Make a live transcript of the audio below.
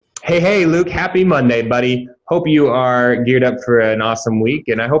Hey, Luke, happy Monday, buddy. Hope you are geared up for an awesome week,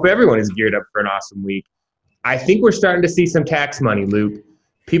 and I hope everyone is geared up for an awesome week. I think we're starting to see some tax money, Luke.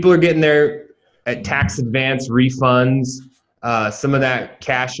 People are getting their tax advance refunds. Some of that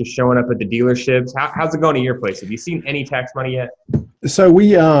cash is showing up at the dealerships. How's it going at your place? Have you seen any tax money yet? So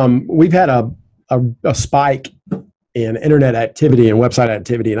we've had a spike in internet activity and website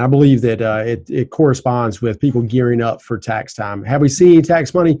activity, and I believe that it corresponds with people gearing up for tax time. Have we seen any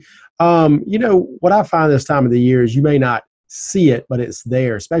tax money? What I find this time of the year is you may not see it, but it's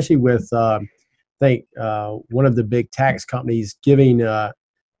there, especially with one of the big tax companies giving an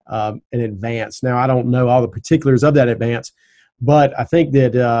advance. Now, I don't know all the particulars of that advance, but I think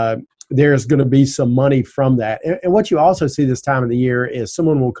that there's going to be some money from that. And what you also see this time of the year is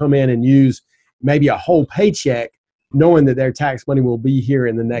someone will come in and use maybe a whole paycheck knowing that their tax money will be here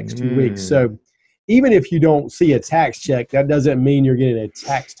in the next 2 weeks. So even if you don't see a tax check, that doesn't mean you're getting a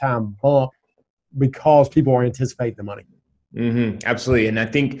tax time bump because people are anticipating the money. Absolutely. And I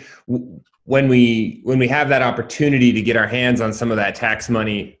think when we have that opportunity to get our hands on some of that tax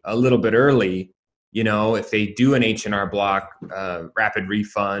money a little bit early, if they do an H&R Block, rapid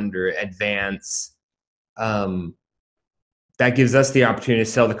refund or advance, that gives us the opportunity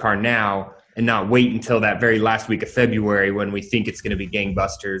to sell the car now and not wait until that very last week of February when we think it's going to be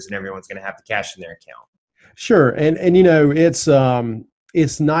gangbusters and everyone's going to have the cash in their account. Sure. And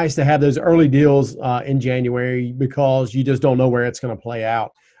it's nice to have those early deals in January because you just don't know where it's going to play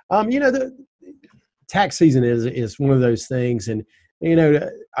out. The tax season is one of those things. And,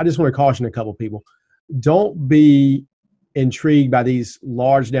 I just want to caution a couple people. Don't be intrigued by these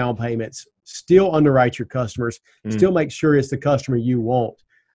large down payments. Still underwrite your customers. Still make sure it's the customer you want.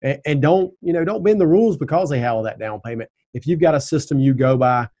 And don't bend the rules because they have all that down payment. If you've got a system you go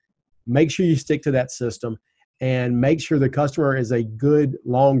by, make sure you stick to that system and make sure the customer is a good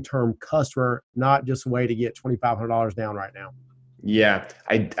long-term customer, not just a way to get $2,500 down right now. Yeah,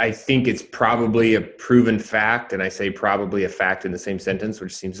 I think it's probably a proven fact, and I say probably a fact in the same sentence,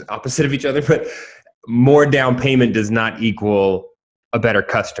 which seems opposite of each other, but more down payment does not equal a better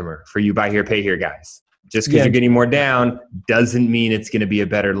customer for you buy here, pay here guys. Just because you're getting more down doesn't mean it's going to be a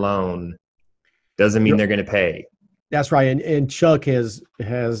better loan. Doesn't mean they're going to pay. That's right. And Chuck has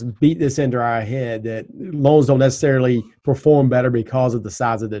beat this into our head that loans don't necessarily perform better because of the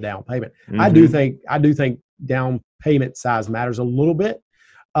size of the down payment. I do think down payment size matters a little bit.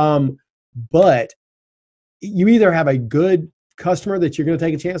 But you either have a good customer that you're going to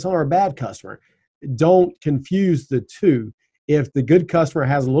take a chance on or a bad customer. Don't confuse the two. If the good customer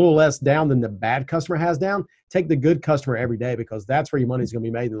has a little less down than the bad customer has down, take the good customer every day because that's where your money is going to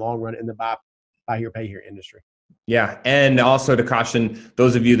be made in the long run in the buy here, pay here industry. Yeah. And also to caution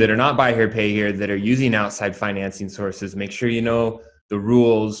those of you that are not buy here, pay here, that are using outside financing sources, make sure you know the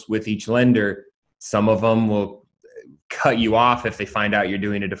rules with each lender. Some of them will cut you off if they find out you're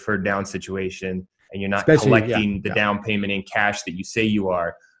doing a deferred down situation and you're not collecting the down payment in cash that you say you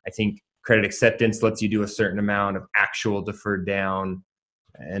are. I think Credit Acceptance lets you do a certain amount of actual deferred down,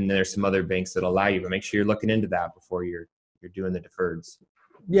 and there's some other banks that allow you, but make sure you're looking into that before you're doing the deferreds.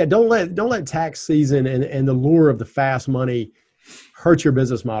 Yeah, don't let tax season and the lure of the fast money hurt your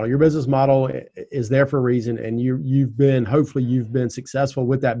business model. Your business model is there for a reason, and hopefully you've been successful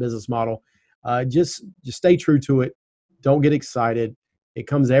with that business model. Just stay true to it. Don't get excited. It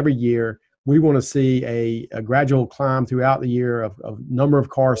comes every year. We want to see a gradual climb throughout the year of number of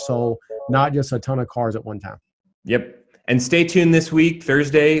cars sold, not just a ton of cars at one time. Yep. And stay tuned this week,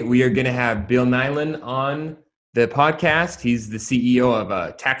 Thursday. We are going to have Bill Nyland on the podcast. He's the CEO of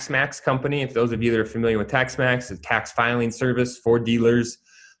a TaxMax company. If those of you that are familiar with TaxMax, a tax filing service for dealers,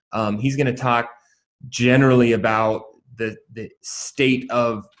 he's going to talk generally about the state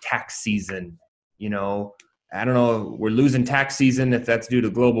of tax season. I don't know, we're losing tax season if that's due to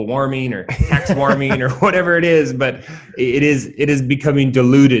global warming or tax warming or whatever it is, but it is becoming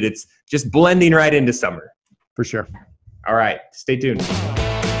diluted. It's just blending right into summer. For sure. All right. Stay tuned.